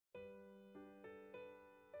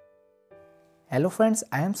Hello friends,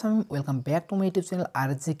 I am Sam. Welcome back to my YouTube channel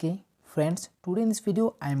RSGK. Friends, today in this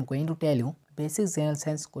video I am going to tell you basic general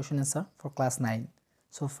science question answer for class 9.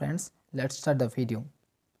 So friends, let's start the video.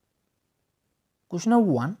 Question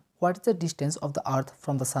number 1. What is the distance of the earth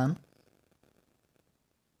from the sun?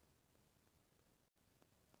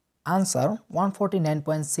 Answer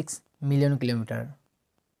 149.6 million kilometer.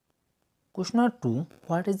 Question number 2.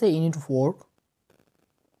 What is the unit of work?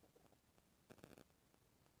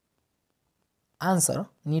 Answer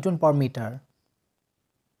Newton per meter.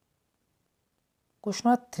 Question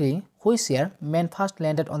number 3. Which year man first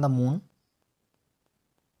landed on the moon?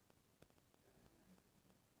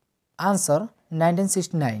 Answer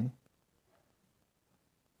 1969.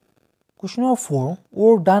 Question number 4.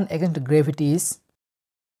 Work done against gravity is?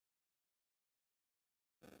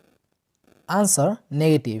 Answer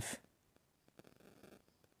negative.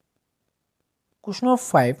 Question number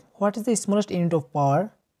 5. What is the smallest unit of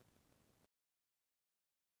power?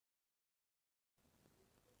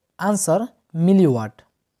 Answer milliwatt.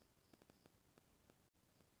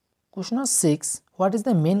 Question number 6. What is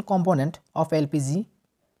the main component of L.P.G?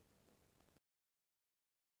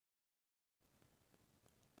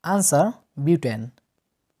 Answer butane.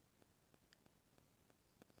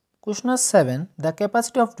 Question number 7. The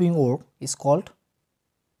capacity of doing work is called?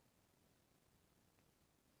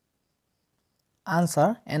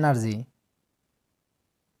 Answer energy.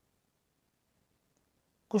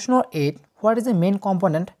 Question number 8. What is the main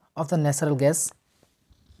component of the natural gas?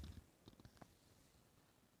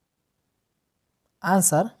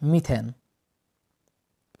 Answer methane.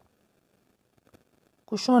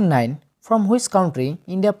 Question number 9. From which country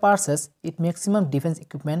India purchases its maximum defense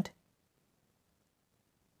equipment?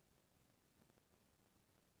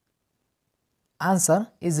 Answer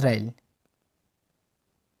Israel.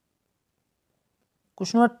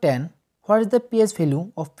 Question number 10. What is the pH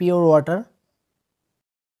value of pure water?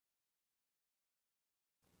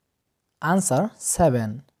 Answer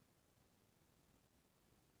 7.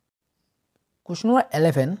 Question number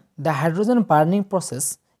 11. The hydrogen burning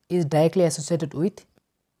process is directly associated with?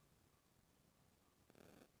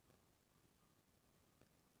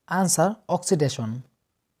 Answer oxidation.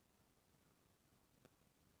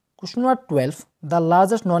 Question number 12. The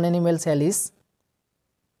largest non-animal cell is?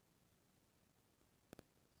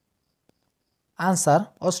 Answer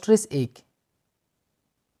ostrich egg.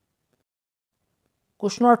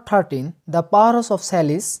 Question number 13. The powerhouse of cell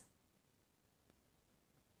is?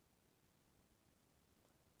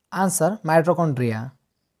 Answer mitochondria.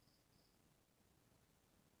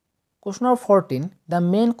 Question number 14. The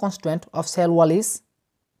main constituent of cell wall is?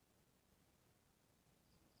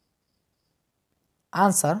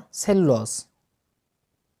 Answer cellulose.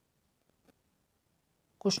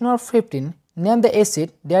 Question number 15. Name the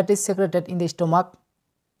acid that is secreted in the stomach.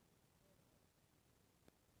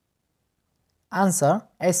 Answer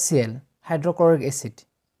HCl, hydrochloric acid.